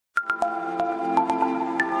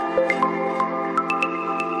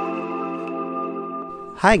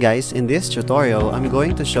Hi guys, in this tutorial, I'm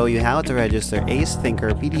going to show you how to register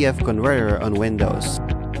Acethinker PDF converter on Windows.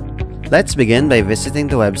 Let's begin by visiting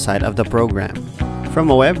the website of the program.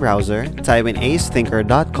 From a web browser, type in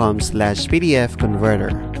acethinker.com/PDF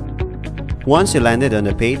converter. Once you landed on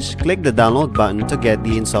the page, click the download button to get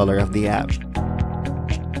the installer of the app.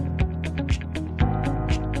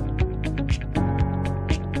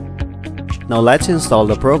 Now let's install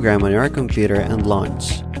the program on your computer and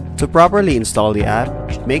launch. To properly install the app,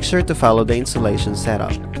 make sure to follow the installation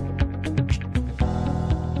setup.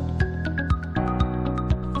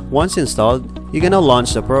 Once installed, you're gonna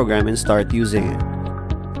launch the program and start using it.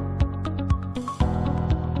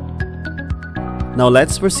 Now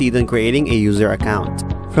let's proceed in creating a user account.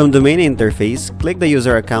 From the main interface, click the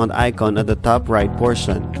user account icon at the top right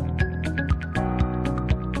portion.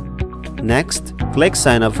 Next, click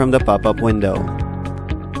Sign Up from the pop-up window.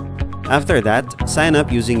 After that, sign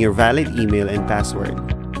up using your valid email and password.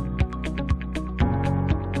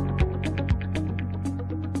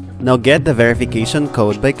 Now get the verification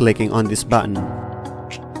code by clicking on this button.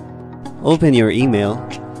 Open your email,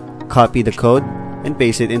 copy the code, and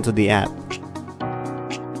paste it into the app.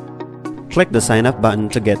 Click the sign up button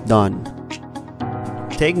to get done.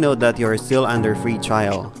 Take note that you are still under free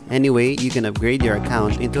trial. Anyway, you can upgrade your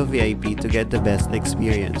account into VIP to get the best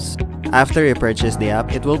experience. After you purchase the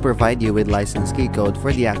app, it will provide you with license key code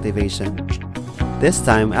for the activation. This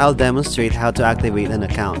time, I'll demonstrate how to activate an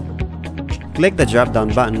account. Click the drop-down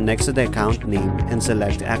button next to the account name and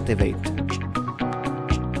select Activate.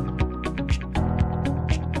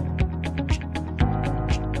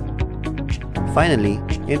 Finally,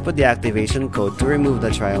 input the activation code to remove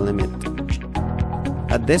the trial limit.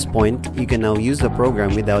 At this point, you can now use the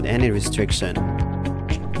program without any restriction.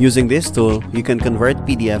 Using this tool, you can convert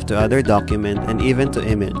PDF to other document and even to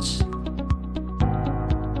image.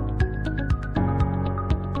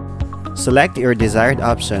 Select your desired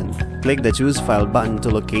option. Click the Choose File button to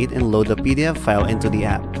locate and load the PDF file into the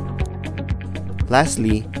app.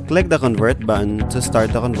 Lastly, click the Convert button to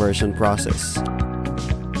start the conversion process.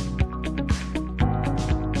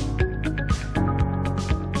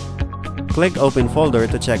 Click Open Folder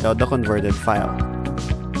to check out the converted file.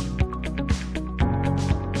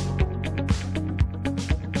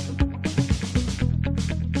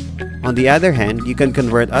 On the other hand, you can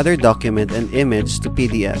convert other document and image to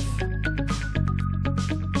PDF.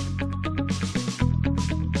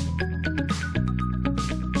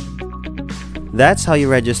 That's how you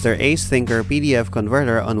register Acethinker PDF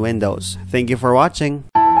converter on Windows. Thank you for watching.